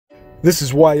This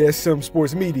is YSM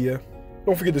Sports Media.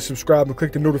 Don't forget to subscribe and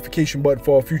click the notification button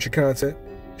for all future content.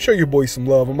 Show your boy some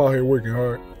love. I'm out here working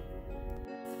hard.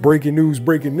 Breaking news,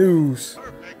 breaking news.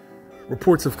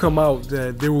 Reports have come out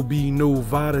that there will be no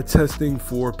Vada testing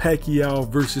for Pacquiao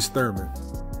versus Thurman.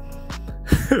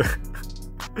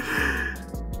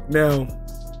 Now,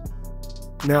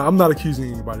 I'm not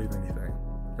accusing anybody of anything.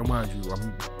 Now, mind you,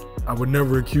 I would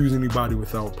never accuse anybody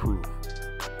without proof.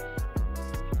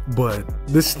 But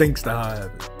this stinks to high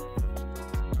heaven.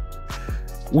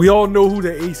 We all know who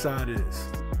the A side is.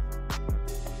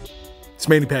 It's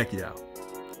Manny Pacquiao.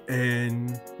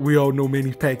 And we all know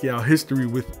Manny Pacquiao history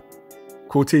with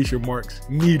quotation marks,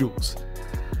 needles.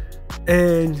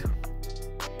 And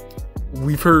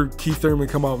we've heard Keith Thurman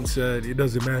come out and said it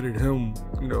doesn't matter to him,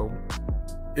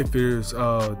 if there's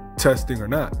testing or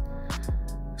not.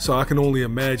 So I can only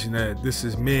imagine that this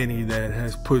is Manny that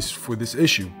has pushed for this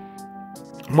issue.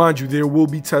 Mind you, there will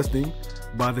be testing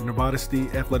by the Nevada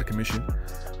State Athletic Commission,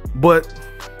 but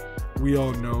we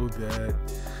all know that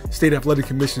State Athletic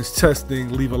Commission's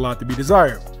testing leave a lot to be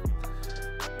desired.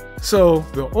 So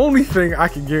the only thing I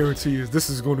can guarantee is this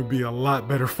is going to be a lot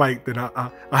better fight than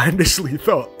I initially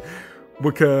thought,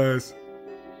 because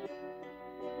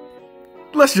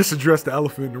let's just address the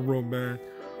elephant in the room, man.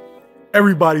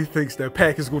 Everybody thinks that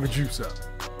Pac is going to juice up.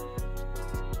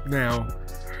 Now,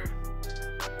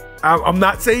 I'm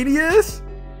not saying he is.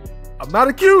 I'm not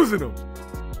accusing him.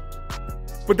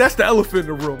 But that's the elephant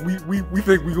in the room. We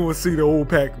think we're going to see the old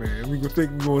Pacman. We think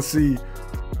we're going to see,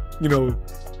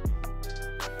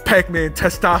 Pacman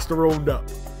testosteroned up.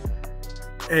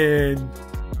 And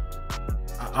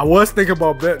I was thinking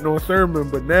about betting on Thurman,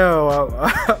 but now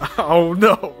I don't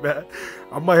know, man.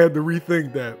 I might have to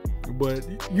rethink that. But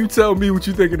you tell me what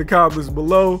you think in the comments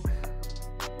below.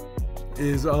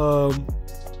 Is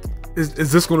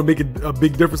this going to make a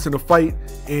big difference in the fight?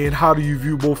 And how do you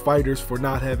view both fighters for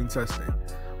not having testing?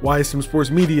 YSM Sports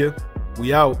Media,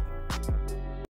 we out.